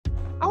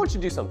about you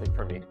do something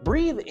for me?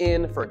 Breathe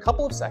in for a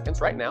couple of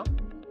seconds right now,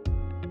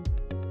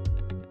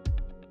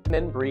 and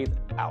then breathe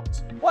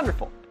out.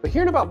 Wonderful. But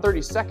here in about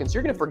 30 seconds,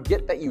 you're gonna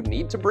forget that you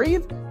need to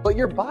breathe, but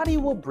your body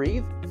will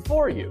breathe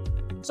for you.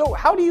 So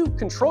how do you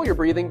control your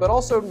breathing, but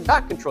also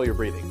not control your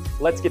breathing?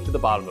 Let's get to the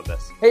bottom of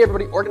this. Hey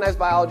everybody, Organized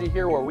Biology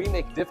here, where we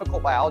make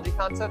difficult biology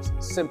concepts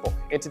simple.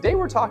 And today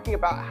we're talking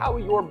about how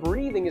your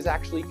breathing is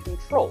actually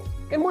controlled.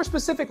 And more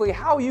specifically,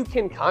 how you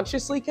can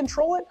consciously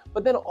control it,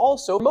 but then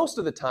also, most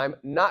of the time,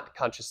 not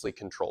consciously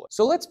control it.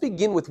 So let's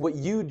begin with what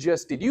you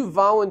just did. You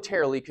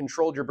voluntarily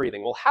controlled your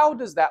breathing. Well, how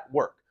does that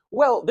work?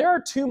 Well, there are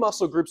two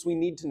muscle groups we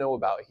need to know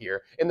about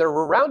here, and they're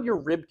around your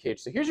rib cage.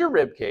 So here's your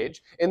rib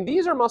cage, and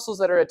these are muscles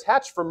that are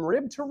attached from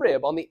rib to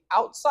rib on the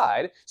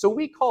outside, so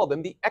we call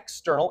them the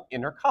external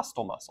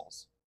intercostal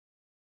muscles.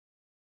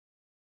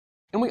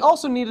 And we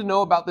also need to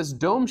know about this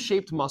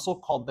dome-shaped muscle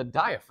called the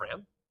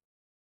diaphragm,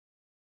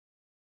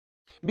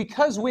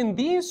 because when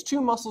these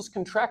two muscles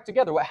contract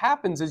together, what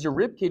happens is your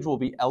rib cage will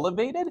be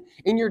elevated,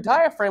 and your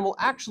diaphragm will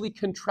actually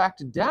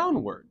contract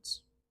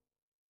downwards,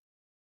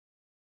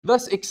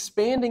 thus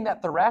expanding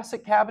that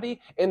thoracic cavity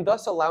and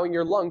thus allowing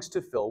your lungs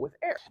to fill with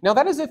air. Now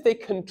that is if they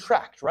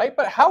contract, right?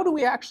 But how do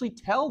we actually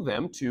tell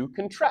them to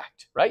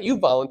contract, right? You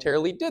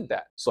voluntarily did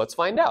that. So let's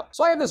find out.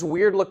 So I have this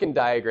weird looking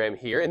diagram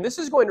here, and this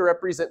is going to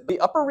represent the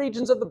upper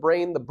regions of the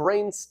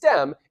brain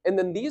stem, and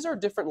then these are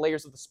different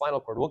layers of the spinal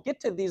cord. We'll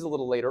get to these a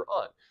little later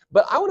on.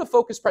 But I want to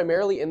focus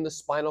primarily in the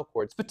spinal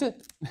cord,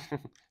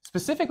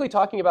 specifically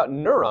talking about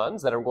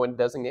neurons that I'm going to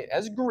designate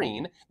as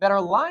green that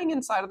are lying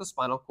inside of the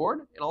spinal cord,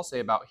 and I'll say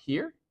about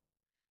here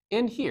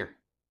and here.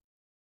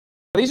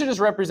 These are just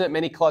represent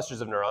many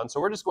clusters of neurons, so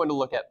we're just going to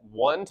look at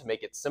one to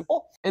make it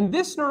simple. And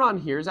this neuron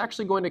here is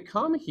actually going to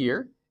come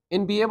here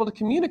and be able to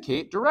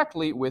communicate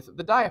directly with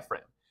the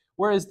diaphragm,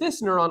 whereas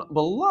this neuron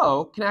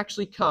below can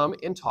actually come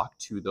and talk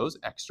to those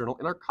external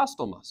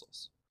intercostal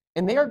muscles.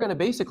 And they are going to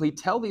basically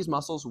tell these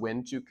muscles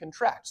when to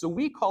contract. So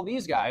we call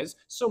these guys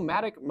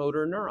somatic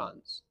motor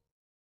neurons.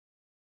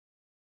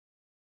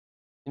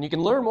 And you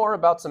can learn more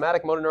about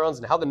somatic motor neurons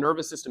and how the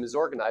nervous system is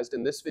organized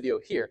in this video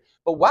here.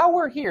 But while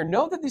we're here,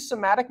 know that these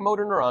somatic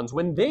motor neurons,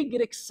 when they get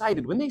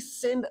excited, when they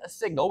send a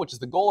signal, which is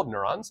the goal of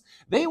neurons,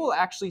 they will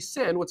actually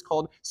send what's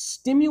called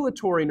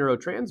stimulatory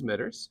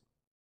neurotransmitters,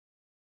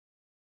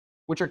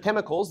 which are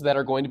chemicals that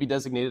are going to be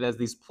designated as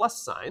these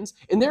plus signs,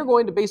 and they're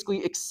going to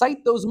basically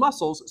excite those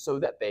muscles so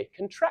that they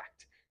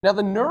contract. Now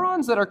the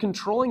neurons that are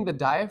controlling the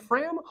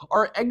diaphragm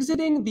are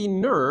exiting the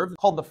nerve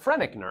called the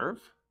phrenic nerve,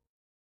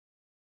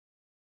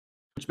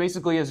 which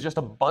basically is just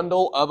a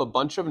bundle of a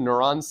bunch of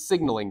neurons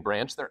signaling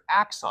branch, their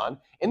axon,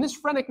 and this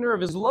phrenic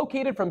nerve is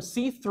located from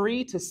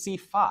C3 to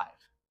C5,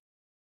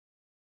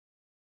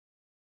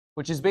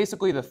 which is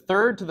basically the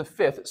third to the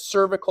fifth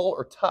cervical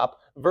or top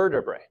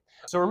vertebrae.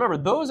 So remember,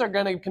 those are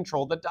going to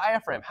control the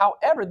diaphragm.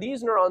 However,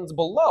 these neurons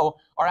below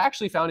are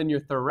actually found in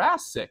your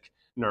thoracic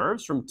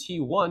nerves from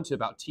T1 to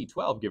about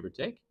T12, give or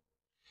take.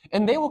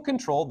 And they will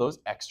control those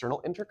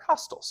external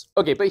intercostals.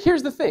 Okay, but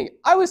here's the thing.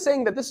 I was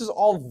saying that this is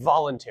all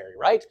voluntary,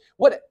 right?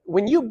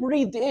 When you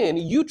breathed in,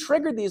 you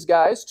triggered these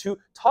guys to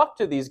talk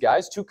to these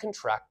guys to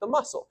contract the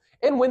muscle.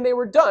 And when they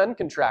were done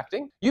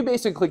contracting, you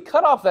basically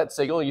cut off that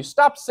signal, you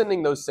stopped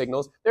sending those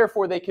signals,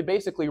 therefore they could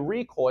basically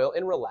recoil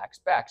and relax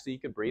back so you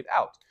could breathe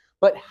out.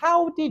 But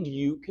how did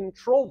you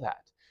control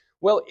that?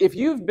 Well, if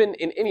you've been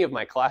in any of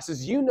my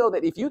classes, you know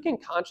that if you can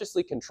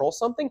consciously control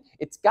something,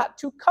 it's got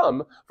to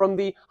come from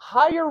the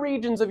higher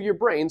regions of your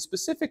brain,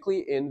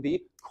 specifically in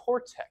the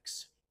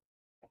cortex,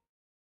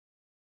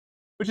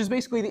 which is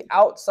basically the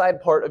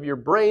outside part of your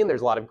brain. There's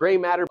a lot of gray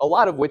matter, a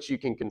lot of which you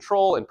can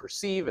control and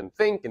perceive and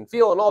think and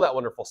feel and all that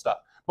wonderful stuff.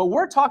 But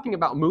we're talking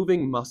about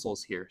moving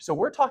muscles here. So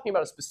we're talking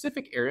about a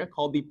specific area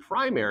called the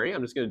primary,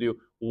 I'm just going to do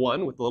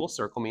one with a little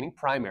circle, meaning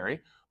primary,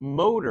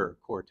 motor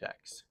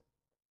cortex.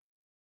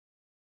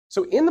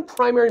 So in the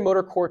primary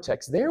motor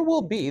cortex, there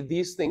will be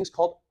these things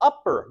called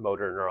upper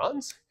motor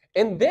neurons,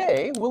 and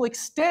they will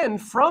extend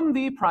from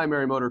the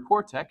primary motor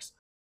cortex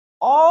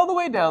all the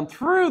way down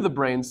through the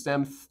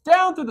brainstem,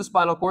 down through the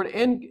spinal cord,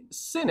 and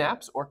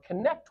synapse or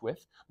connect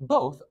with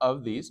both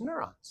of these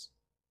neurons.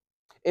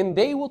 And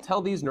they will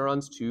tell these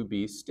neurons to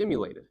be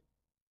stimulated.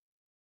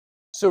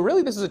 So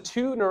really this is a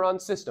two-neuron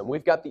system.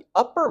 We've got the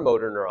upper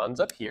motor neurons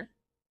up here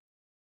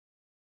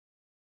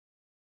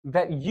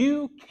that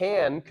you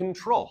can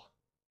control.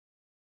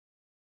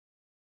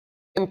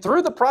 And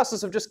through the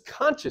process of just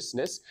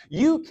consciousness,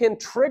 you can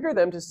trigger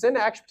them to send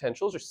action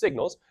potentials or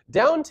signals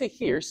down to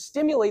here,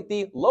 stimulate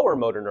the lower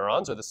motor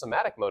neurons or the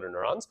somatic motor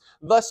neurons,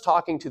 thus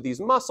talking to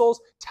these muscles,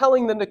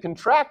 telling them to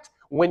contract.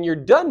 When you're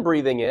done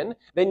breathing in,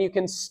 then you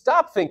can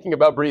stop thinking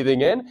about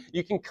breathing in,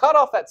 you can cut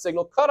off that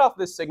signal, cut off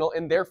this signal,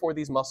 and therefore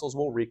these muscles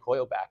will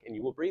recoil back and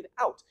you will breathe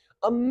out.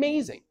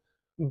 Amazing.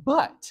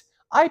 But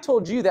I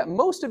told you that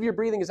most of your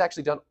breathing is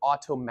actually done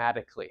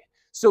automatically.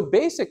 So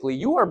basically,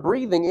 you are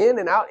breathing in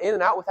and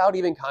out without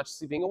even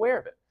consciously being aware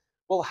of it.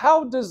 Well,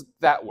 how does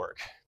that work?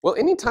 Well,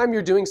 anytime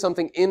you're doing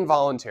something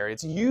involuntary,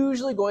 it's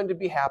usually going to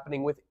be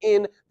happening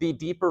within the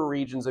deeper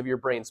regions of your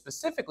brain,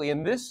 specifically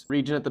in this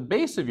region at the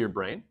base of your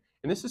brain,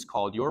 and this is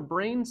called your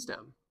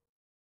brainstem.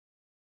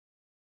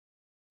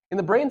 And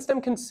the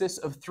brainstem consists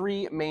of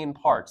three main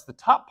parts. The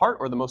top part,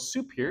 or the most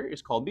superior,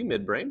 is called the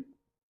midbrain,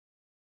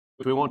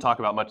 which we won't talk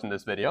about much in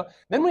this video.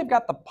 Then we've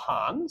got the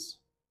pons.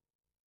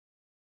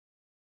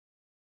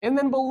 And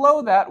then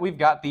below that, we've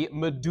got the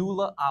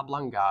medulla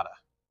oblongata.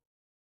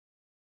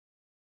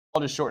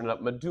 I'll just shorten it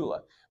up,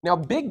 medulla. Now,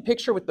 big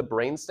picture with the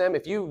brainstem,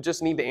 if you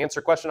just need to answer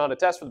a question on a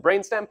test for the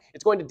brainstem,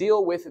 it's going to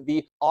deal with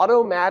the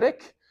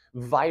automatic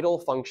vital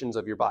functions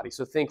of your body.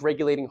 So think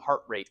regulating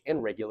heart rate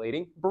and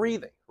regulating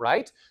breathing,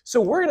 right?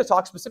 So we're going to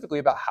talk specifically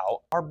about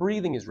how our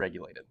breathing is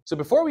regulated. So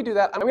before we do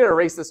that, I'm going to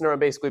erase this neuron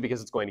basically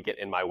because it's going to get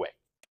in my way.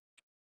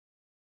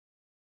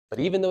 But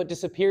even though it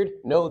disappeared,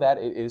 know that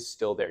it is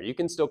still there. You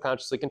can still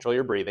consciously control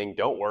your breathing.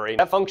 Don't worry.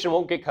 That function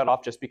won't get cut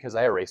off just because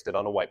I erased it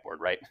on a whiteboard,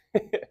 right?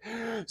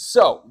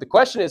 So the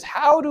question is,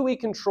 how do we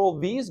control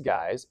these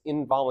guys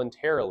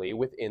involuntarily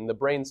within the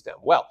brainstem?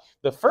 Well,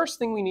 the first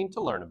thing we need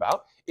to learn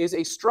about is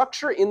a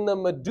structure in the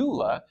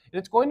medulla, and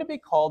it's going to be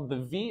called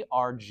the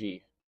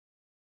VRG.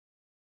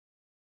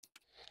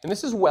 And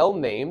this is well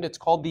named. It's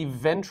called the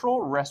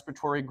ventral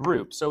respiratory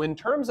group. So in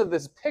terms of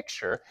this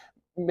picture,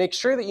 make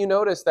sure that you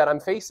notice that I'm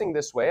facing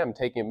this way. I'm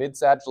taking a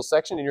mid-sagittal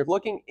section, and you're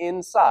looking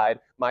inside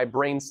my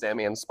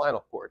brainstem and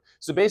spinal cord.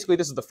 So basically,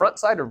 this is the front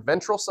side or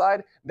ventral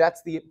side.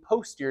 That's the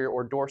posterior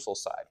or dorsal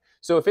side.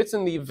 So if it's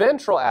in the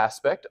ventral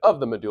aspect of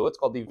the medulla, it's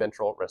called the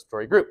ventral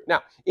respiratory group.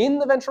 Now, in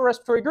the ventral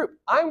respiratory group,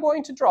 I'm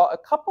going to draw a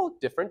couple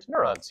different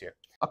neurons here.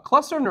 A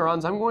cluster of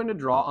neurons I'm going to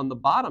draw on the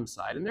bottom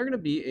side, and they're going to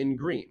be in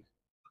green.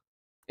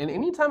 And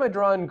anytime I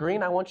draw in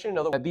green, I want you to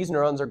know that these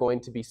neurons are going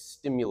to be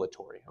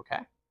stimulatory, okay?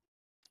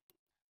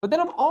 But then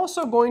I'm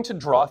also going to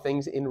draw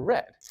things in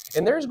red.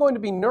 And there's going to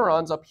be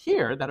neurons up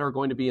here that are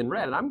going to be in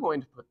red, and I'm going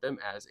to put them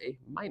as a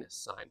minus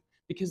sign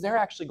because they're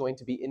actually going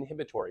to be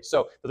inhibitory.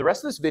 So for the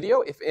rest of this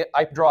video, if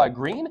I draw a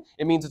green,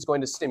 it means it's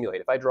going to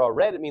stimulate. If I draw a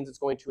red, it means it's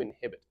going to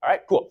inhibit. All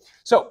right, cool.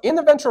 So in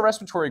the ventral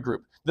respiratory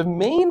group, the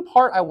main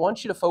part I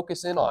want you to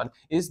focus in on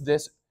is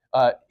this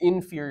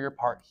inferior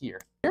part here.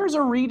 There's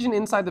a region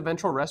inside the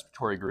ventral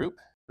respiratory group.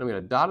 I'm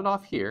going to dot it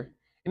off here,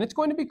 and it's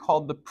going to be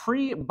called the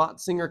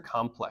pre-Botzinger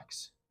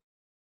complex.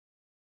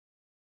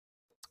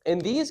 And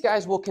these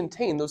guys will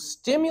contain those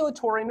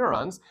stimulatory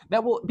neurons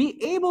that will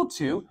be able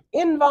to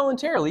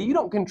involuntarily, you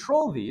don't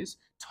control these,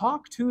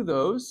 talk to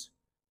those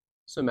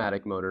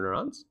somatic motor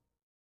neurons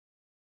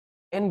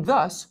and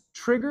thus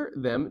trigger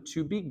them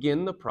to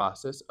begin the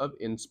process of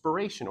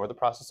inspiration or the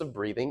process of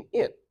breathing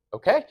in.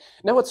 Okay?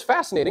 Now what's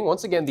fascinating,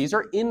 once again, these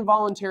are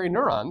involuntary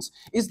neurons,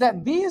 is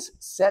that these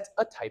set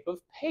a type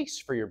of pace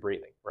for your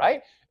breathing,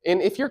 right?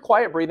 And if you're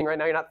quiet breathing right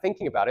now, you're not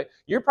thinking about it,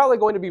 you're probably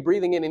going to be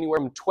breathing in anywhere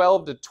from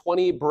 12 to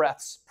 20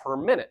 breaths per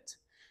minute.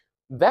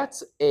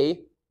 That's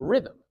a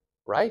rhythm,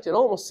 right? It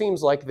almost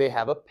seems like they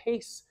have a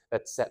pace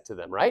that's set to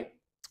them, right?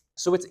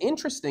 So what's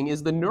interesting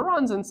is the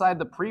neurons inside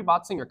the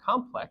pre-Botzinger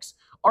complex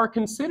are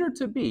considered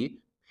to be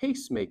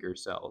pacemaker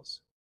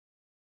cells.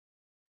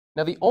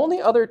 Now, the only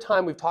other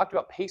time we've talked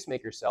about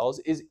pacemaker cells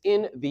is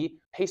in the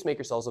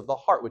pacemaker cells of the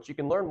heart, which you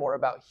can learn more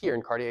about here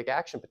in cardiac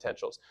action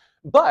potentials.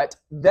 But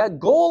the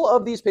goal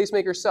of these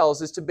pacemaker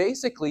cells is to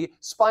basically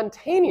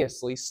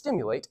spontaneously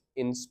stimulate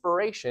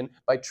inspiration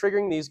by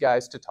triggering these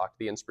guys to talk to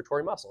the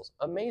inspiratory muscles.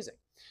 Amazing.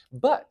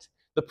 But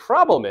the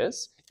problem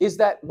is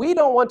that we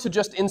don't want to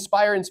just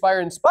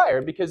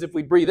inspire, because if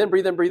we breathe in,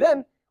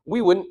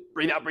 we wouldn't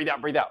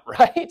breathe out,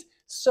 right?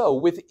 So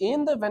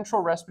within the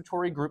ventral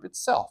respiratory group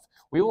itself,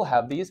 we will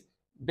have these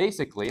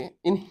basically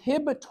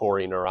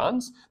inhibitory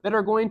neurons that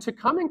are going to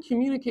come and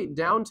communicate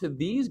down to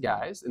these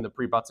guys in the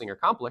pre-Botzinger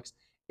complex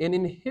and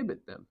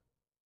inhibit them.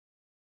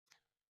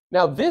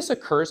 Now this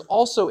occurs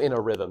also in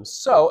a rhythm.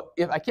 So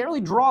if I can't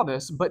really draw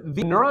this, but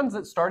the neurons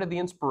that started the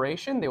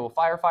inspiration, they will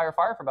fire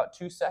for about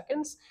 2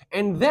 seconds.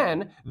 And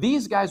then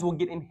these guys will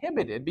get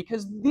inhibited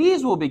because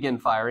these will begin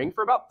firing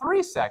for about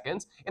 3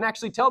 seconds and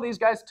actually tell these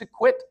guys to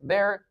quit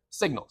their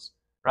signals.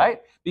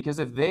 Right? Because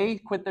if they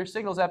quit their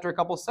signals after a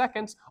couple of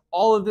seconds,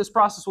 all of this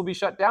process will be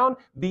shut down,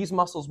 these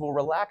muscles will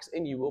relax,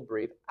 and you will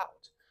breathe out.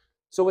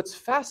 So what's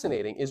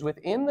fascinating is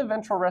within the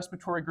ventral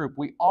respiratory group,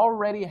 we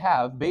already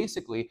have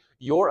basically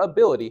your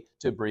ability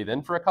to breathe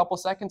in for a couple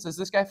seconds as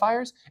this guy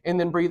fires, and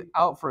then breathe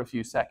out for a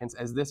few seconds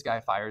as this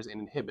guy fires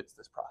and inhibits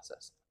this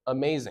process.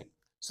 Amazing.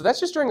 So that's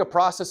just during a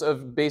process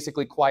of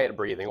basically quiet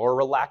breathing or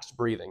relaxed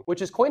breathing,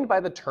 which is coined by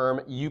the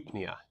term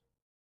eupnea,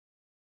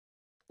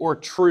 or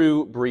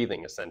true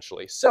breathing,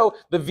 essentially. So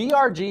the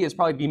VRG is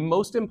probably the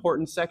most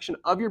important section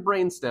of your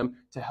brainstem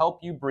to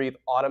help you breathe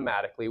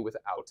automatically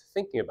without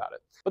thinking about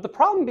it. But the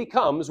problem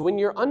becomes when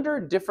you're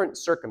under different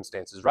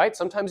circumstances, right?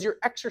 Sometimes you're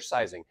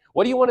exercising.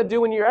 What do you want to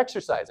do when you're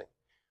exercising?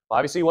 Well,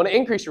 obviously, you want to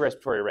increase your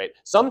respiratory rate.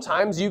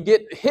 Sometimes you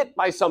get hit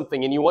by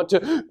something and you want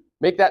to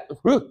make that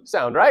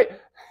sound, right?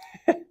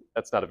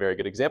 That's not a very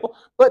good example,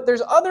 but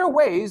there's other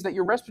ways that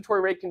your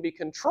respiratory rate can be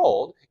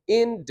controlled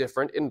in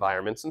different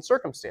environments and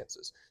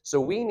circumstances.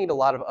 So we need a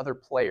lot of other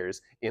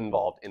players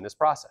involved in this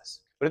process.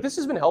 But if this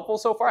has been helpful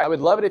so far, I would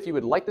love it if you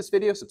would like this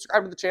video,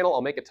 subscribe to the channel.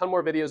 I'll make a ton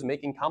more videos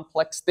making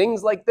complex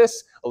things like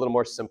this a little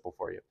more simple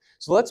for you.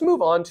 So let's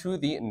move on to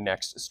the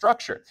next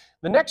structure.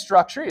 The next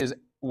structure is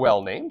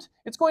well named.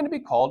 It's going to be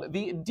called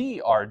the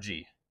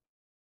DRG.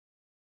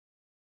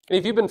 And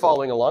if you've been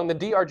following along, the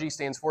DRG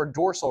stands for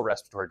dorsal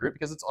respiratory group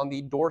because it's on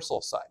the dorsal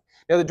side.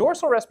 Now, the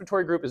dorsal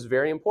respiratory group is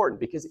very important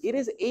because it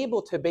is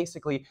able to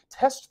basically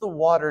test the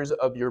waters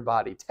of your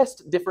body,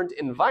 test different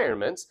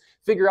environments,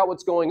 figure out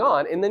what's going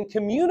on, and then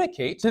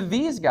communicate to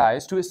these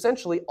guys to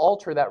essentially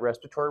alter that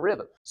respiratory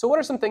rhythm. So what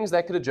are some things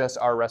that could adjust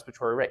our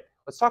respiratory rate?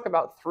 Let's talk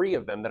about 3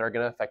 of them that are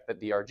going to affect the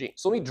DRG.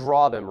 So let me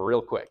draw them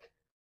real quick.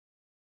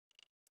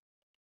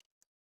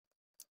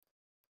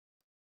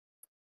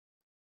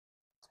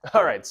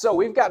 All right, so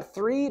we've got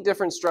 3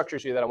 different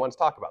structures here that I want to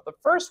talk about. The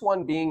first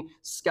one being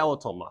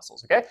skeletal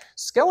muscles, okay?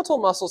 Skeletal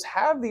muscles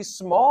have these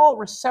small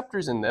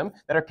receptors in them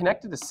that are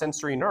connected to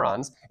sensory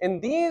neurons,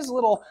 and these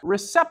little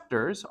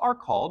receptors are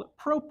called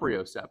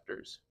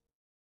proprioceptors.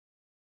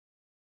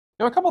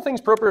 Now, a couple things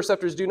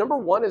proprioceptors do. Number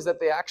one is that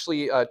they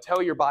actually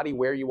tell your body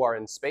where you are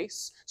in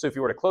space. So if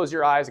you were to close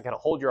your eyes and kind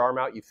of hold your arm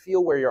out, you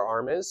feel where your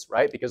arm is,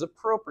 right? Because of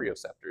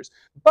proprioceptors.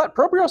 But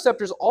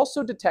proprioceptors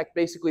also detect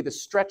basically the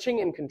stretching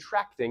and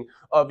contracting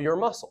of your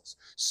muscles.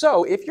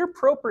 So if your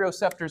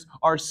proprioceptors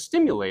are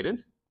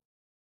stimulated,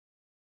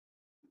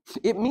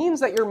 it means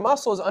that your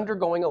muscle is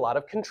undergoing a lot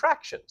of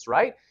contractions,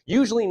 right?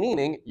 Usually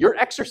meaning you're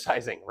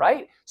exercising,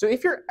 right? So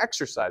if you're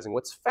exercising,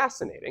 what's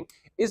fascinating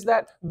is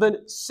that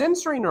the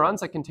sensory neurons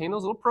that contain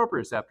those little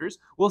proprioceptors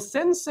will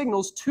send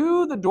signals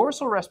to the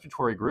dorsal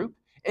respiratory group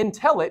and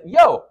tell it,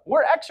 yo,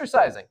 we're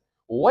exercising.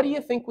 What do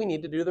you think we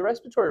need to do to the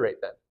respiratory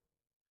rate then?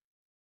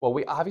 Well,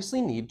 we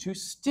obviously need to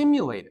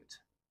stimulate it.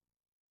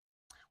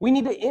 We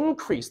need to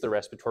increase the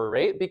respiratory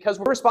rate because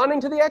we're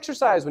responding to the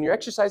exercise. When you're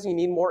exercising, you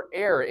need more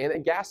air and a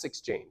gas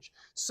exchange.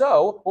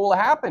 So what will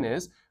happen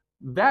is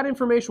that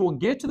information will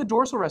get to the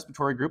dorsal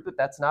respiratory group that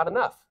that's not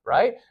enough,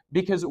 right?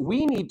 Because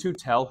we need to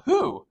tell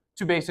who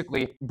to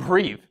basically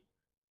breathe.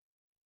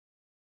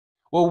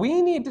 Well,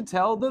 we need to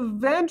tell the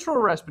ventral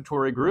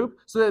respiratory group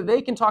so that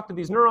they can talk to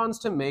these neurons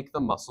to make the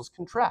muscles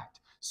contract.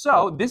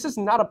 So this is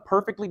not a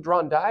perfectly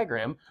drawn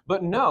diagram,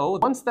 but no,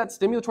 once that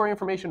stimulatory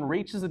information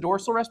reaches the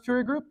dorsal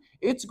respiratory group,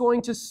 it's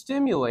going to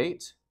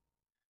stimulate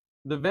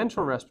the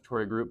ventral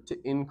respiratory group to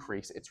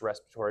increase its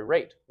respiratory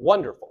rate.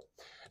 Wonderful.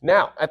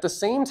 Now, at the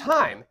same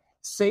time,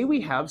 say we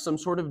have some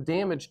sort of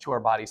damage to our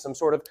body, some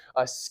sort of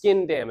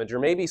skin damage, or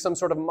maybe some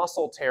sort of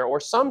muscle tear,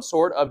 or some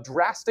sort of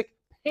drastic,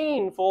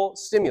 painful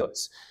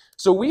stimulus.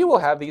 So we will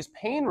have these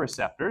pain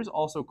receptors,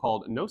 also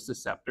called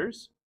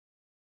nociceptors,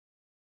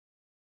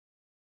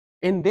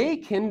 and they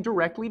can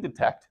directly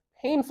detect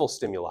painful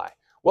stimuli.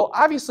 Well,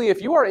 obviously,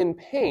 if you are in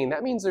pain,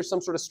 that means there's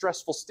some sort of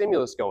stressful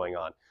stimulus going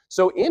on.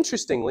 So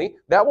interestingly,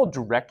 that will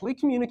directly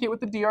communicate with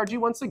the DRG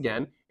once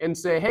again and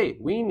say, hey,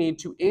 we need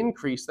to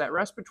increase that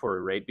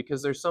respiratory rate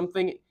because there's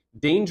something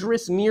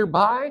dangerous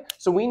nearby,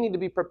 so we need to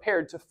be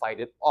prepared to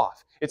fight it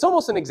off. It's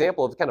almost an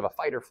example of kind of a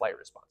fight or flight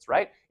response,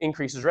 right?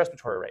 Increases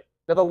respiratory rate.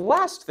 Now, the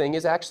last thing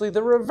is actually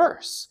the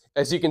reverse.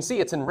 As you can see,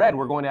 it's in red.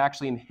 We're going to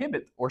actually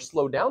inhibit or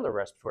slow down the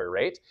respiratory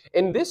rate,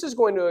 and this is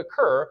going to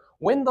occur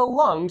when the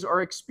lungs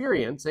are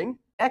experiencing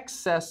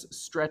excess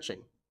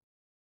stretching.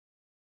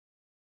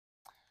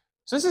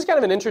 So this is kind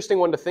of an interesting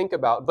one to think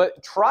about,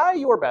 but try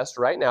your best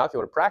right now, if you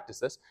want to practice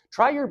this,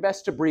 try your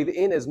best to breathe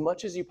in as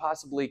much as you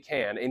possibly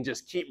can and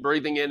just keep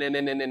breathing in.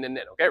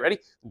 Okay, ready?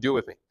 Do it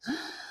with me.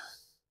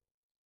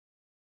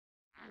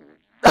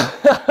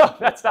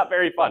 That's not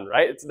very fun,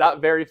 right? It's not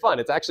very fun.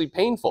 It's actually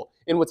painful.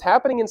 And what's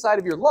happening inside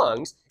of your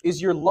lungs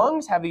is your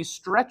lungs have these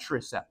stretch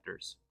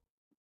receptors.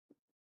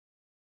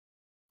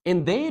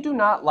 And they do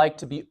not like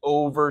to be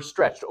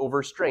overstretched,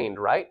 overstrained,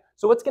 right?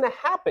 So what's going to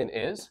happen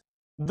is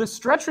the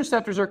stretch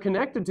receptors are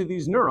connected to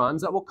these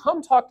neurons that will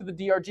come talk to the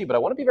DRG, but I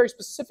want to be very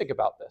specific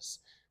about this.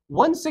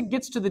 Once it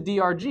gets to the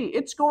DRG,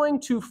 it's going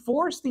to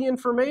force the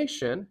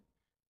information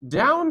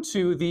down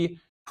to the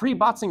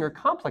pre-Botzinger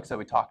complex that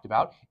we talked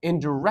about and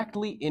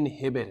directly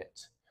inhibit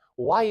it.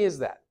 Why is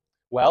that?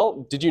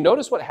 Well, did you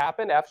notice what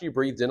happened after you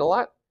breathed in a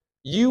lot?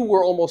 You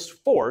were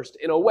almost forced,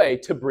 in a way,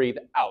 to breathe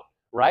out.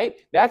 Right?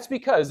 That's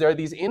because there are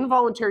these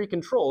involuntary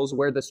controls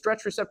where the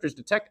stretch receptors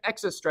detect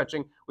excess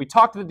stretching. We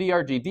talk to the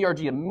DRG.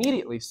 DRG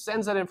immediately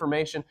sends that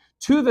information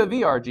to the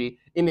VRG,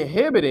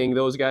 inhibiting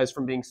those guys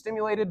from being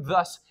stimulated,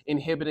 thus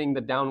inhibiting the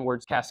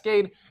downwards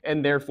cascade,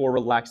 and therefore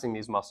relaxing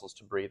these muscles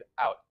to breathe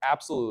out.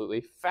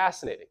 Absolutely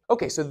fascinating.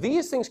 Okay, so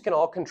these things can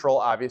all control,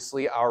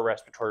 obviously, our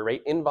respiratory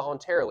rate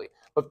involuntarily.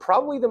 But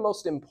probably the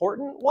most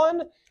important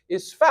one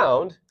is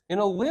found in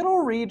a little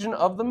region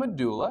of the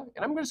medulla,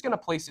 and I'm just going to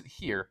place it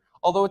here.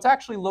 Although it's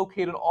actually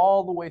located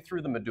all the way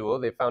through the medulla.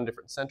 They found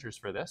different centers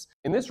for this.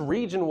 And this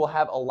region will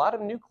have a lot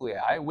of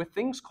nuclei with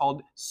things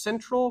called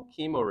central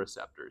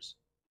chemoreceptors.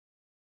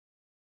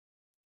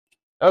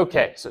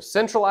 Okay, so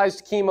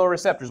centralized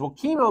chemoreceptors. Well,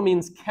 chemo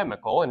means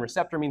chemical and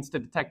receptor means to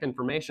detect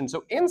information.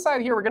 So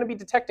inside here, we're going to be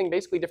detecting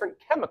basically different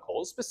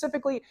chemicals,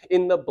 specifically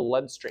in the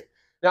bloodstream.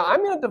 Now,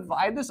 I'm going to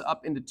divide this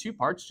up into two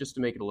parts just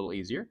to make it a little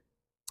easier.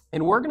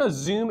 And we're going to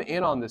zoom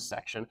in on this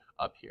section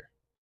up here.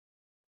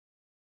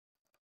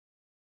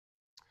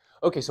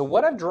 Okay, so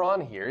what I've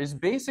drawn here is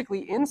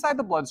basically inside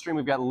the bloodstream,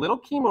 we've got little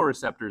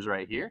chemoreceptors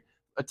right here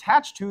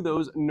attached to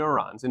those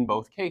neurons in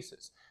both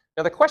cases.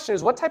 Now the question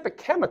is, what type of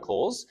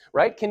chemicals,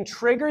 right, can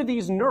trigger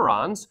these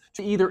neurons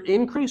to either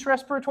increase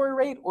respiratory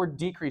rate or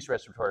decrease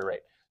respiratory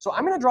rate? So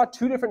I'm going to draw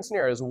two different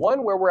scenarios,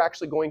 one where we're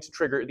actually going to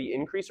trigger the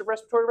increase of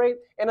respiratory rate,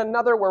 and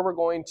another where we're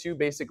going to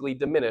basically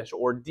diminish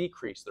or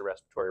decrease the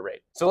respiratory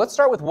rate. So let's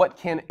start with what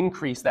can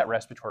increase that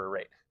respiratory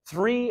rate.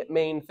 Three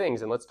main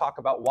things, and let's talk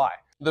about why.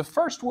 The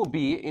first will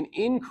be an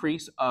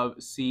increase of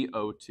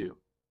CO2.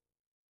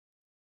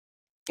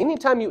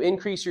 Anytime you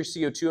increase your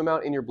CO2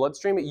 amount in your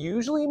bloodstream, it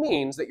usually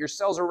means that your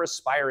cells are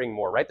respiring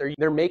more, right?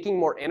 They're making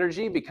more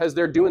energy because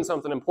they're doing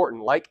something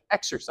important, like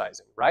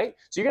exercising, right?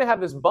 So you're going to have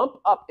this bump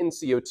up in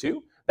CO2.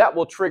 That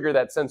will trigger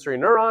that sensory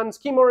neurons,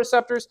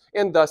 chemoreceptors,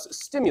 and thus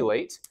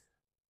stimulate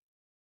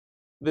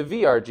the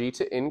VRG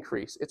to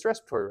increase its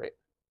respiratory rate.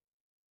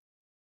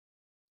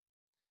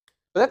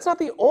 But that's not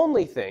the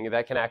only thing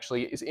that can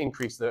actually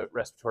increase the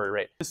respiratory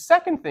rate. The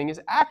second thing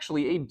is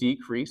actually a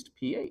decreased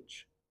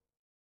pH.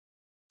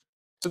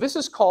 So this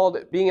is called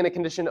being in a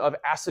condition of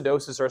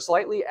acidosis or a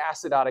slightly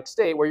acidotic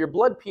state where your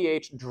blood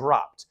pH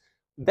dropped.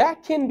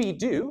 That can be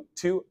due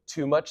to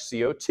too much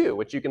CO2,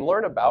 which you can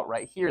learn about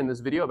right here in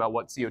this video about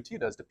what CO2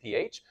 does to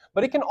pH.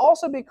 But it can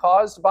also be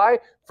caused by,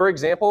 for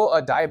example,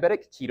 a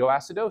diabetic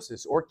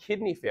ketoacidosis or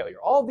kidney failure.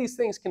 All of these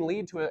things can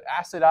lead to an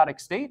acidotic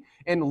state,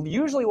 and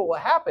usually what will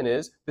happen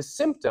is the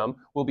symptom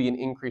will be an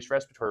increased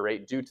respiratory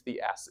rate due to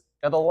the acid.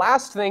 Now the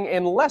last thing,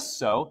 and less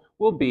so,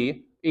 will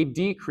be a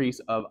decrease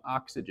of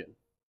oxygen.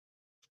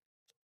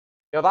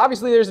 Now, if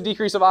obviously there's a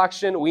decrease of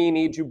oxygen, we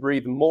need to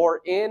breathe more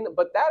in,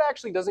 but that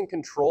actually doesn't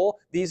control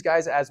these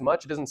guys as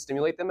much. It doesn't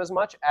stimulate them as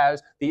much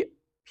as the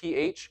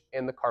pH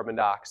and the carbon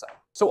dioxide.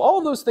 So all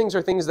of those things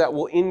are things that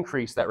will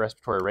increase that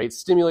respiratory rate,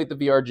 stimulate the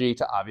VRG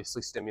to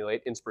obviously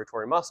stimulate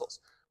inspiratory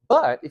muscles.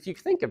 But if you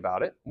think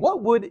about it,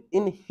 what would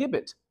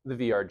inhibit the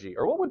VRG,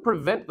 or what would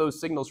prevent those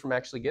signals from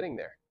actually getting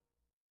there?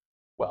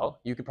 Well,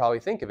 you could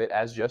probably think of it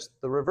as just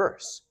the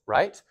reverse,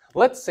 right?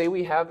 Let's say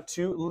we have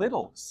too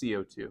little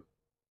CO2.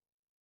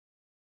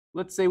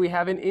 Let's say we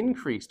have an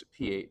increased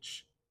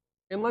pH,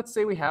 and let's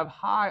say we have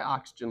high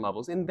oxygen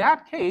levels. In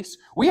that case,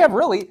 we have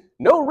really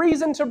no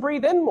reason to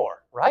breathe in more,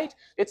 right?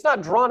 It's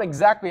not drawn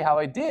exactly how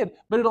I did,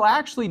 but it'll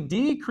actually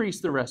decrease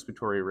the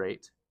respiratory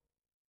rate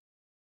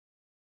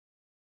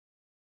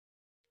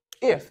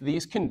if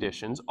these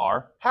conditions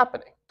are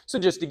happening. So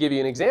just to give you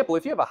an example,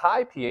 if you have a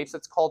high pH,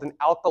 that's called an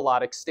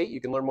alkalotic state. You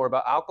can learn more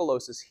about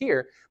alkalosis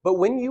here, but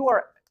when you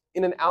are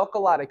in an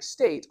alkalotic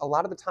state, a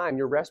lot of the time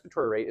your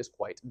respiratory rate is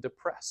quite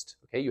depressed.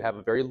 Okay, you have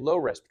a very low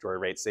respiratory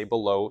rate, say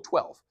below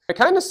 12. I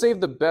kind of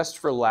saved the best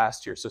for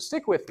last here, so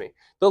stick with me.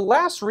 The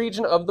last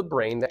region of the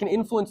brain that can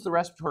influence the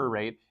respiratory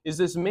rate is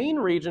this main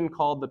region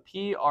called the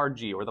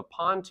PRG, or the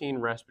pontine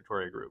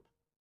respiratory group.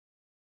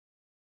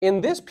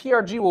 And this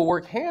PRG will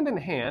work hand in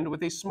hand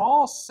with a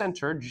small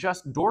center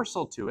just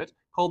dorsal to it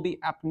called the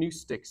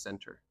apneustic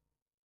center,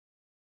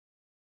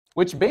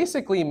 which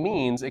basically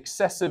means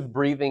excessive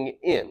breathing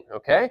in,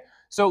 okay?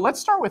 So let's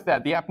start with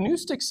that. The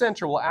apneustic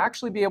center will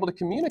actually be able to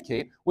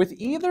communicate with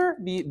either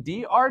the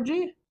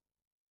DRG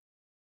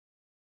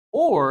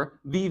or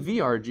the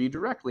VRG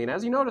directly. And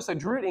as you notice, I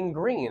drew it in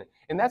green,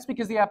 and that's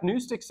because the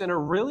apneustic center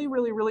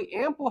really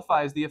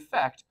amplifies the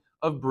effect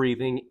of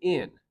breathing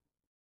in.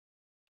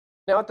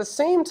 Now, at the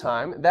same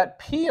time, that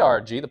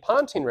PRG, the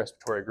pontine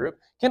respiratory group,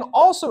 can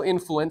also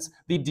influence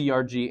the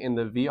DRG and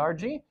the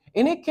VRG,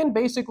 and it can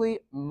basically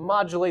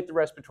modulate the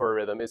respiratory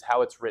rhythm, is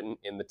how it's written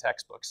in the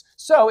textbooks.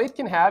 So it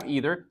can have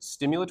either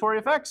stimulatory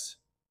effects,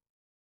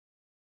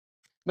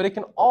 but it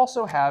can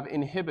also have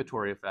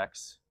inhibitory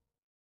effects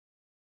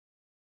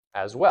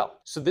as well.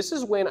 So this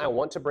is when I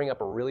want to bring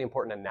up a really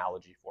important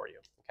analogy for you,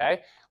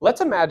 okay?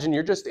 Let's imagine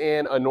you're just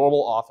in a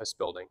normal office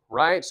building,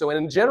 right? So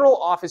in a general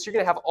office, you're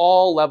gonna have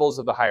all levels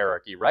of the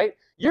hierarchy, right?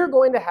 You're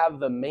going to have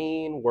the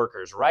main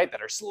workers, right,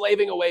 that are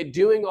slaving away,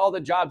 doing all the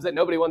jobs that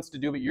nobody wants to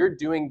do, but you're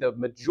doing the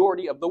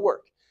majority of the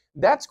work.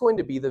 That's going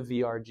to be the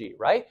VRG,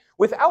 right?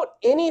 Without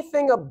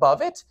anything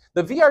above it,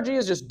 the VRG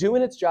is just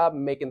doing its job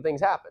and making things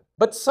happen.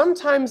 But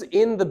sometimes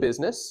in the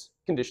business,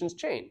 conditions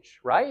change,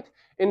 right?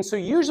 And so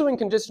usually when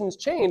conditions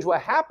change, what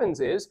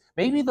happens is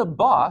maybe the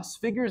boss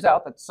figures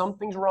out that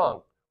something's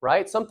wrong,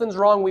 right? Something's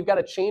wrong, we've got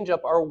to change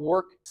up our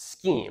work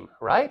scheme,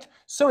 right?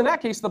 So in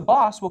that case, the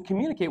boss will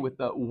communicate with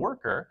the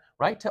worker,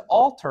 right, to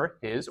alter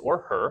his or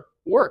her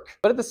work.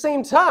 But at the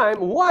same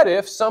time, what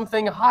if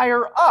something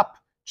higher up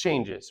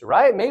changes,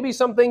 right? Maybe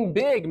something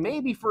big,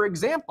 maybe, for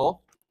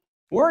example,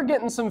 we're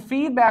getting some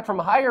feedback from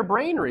higher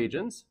brain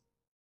regions,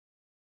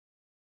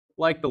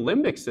 like the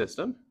limbic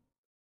system,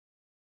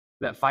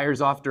 that fires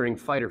off during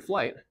fight or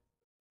flight.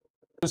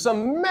 So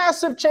some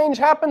massive change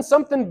happens,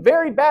 something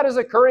very bad is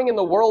occurring in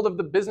the world of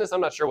the business.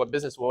 I'm not sure what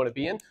business we want to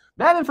be in.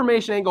 That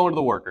information ain't going to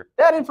the worker.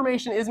 That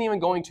information isn't even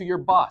going to your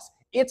boss.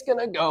 It's going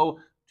to go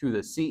to the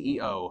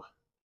CEO.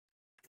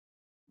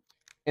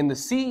 And the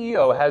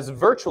CEO has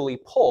virtually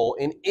pull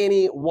in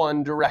any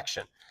one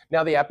direction.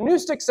 Now, the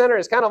apneustic center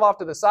is kind of off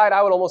to the side.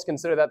 I would almost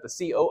consider that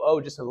the COO,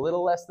 just a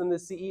little less than the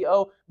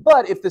CEO.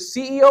 But if the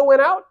CEO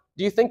went out,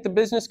 do you think the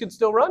business could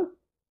still run?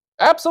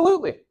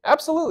 Absolutely.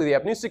 Absolutely. The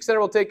apneustic center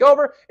will take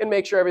over and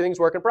make sure everything's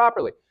working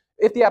properly.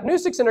 If the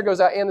apneustic center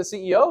goes out and the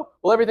CEO,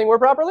 will everything work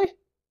properly?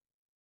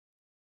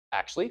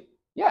 Actually,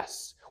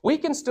 yes. We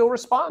can still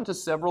respond to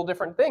several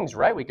different things,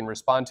 right? We can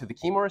respond to the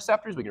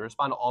chemoreceptors. We can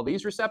respond to all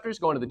these receptors,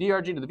 going to the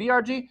DRG to the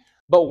VRG.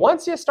 But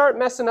once you start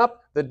messing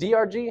up the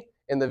DRG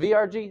and the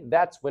VRG,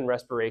 that's when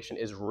respiration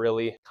is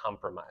really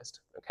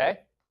compromised, okay?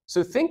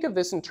 So think of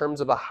this in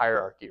terms of a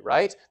hierarchy,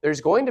 right? There's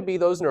going to be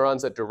those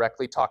neurons that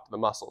directly talk to the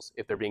muscles.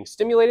 If they're being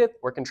stimulated,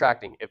 we're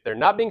contracting. If they're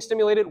not being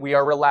stimulated, we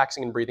are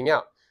relaxing and breathing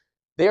out.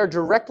 They are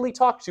directly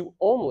talked to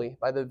only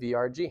by the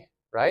VRG,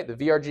 right? The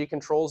VRG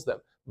controls them.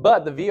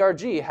 But the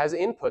VRG has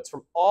inputs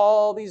from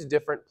all these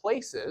different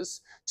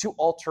places to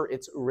alter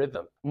its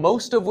rhythm,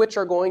 most of which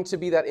are going to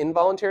be that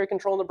involuntary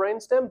control in the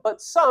brainstem,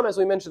 but some, as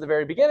we mentioned at the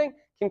very beginning,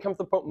 can come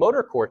from the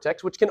motor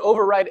cortex, which can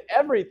override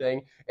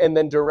everything and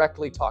then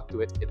directly talk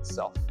to it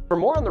itself. For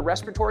more on the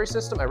respiratory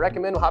system, I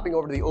recommend hopping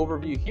over to the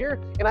overview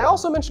here. And I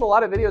also mentioned a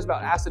lot of videos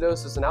about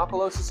acidosis and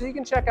alkalosis, so you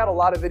can check out a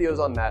lot of videos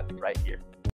on that right here.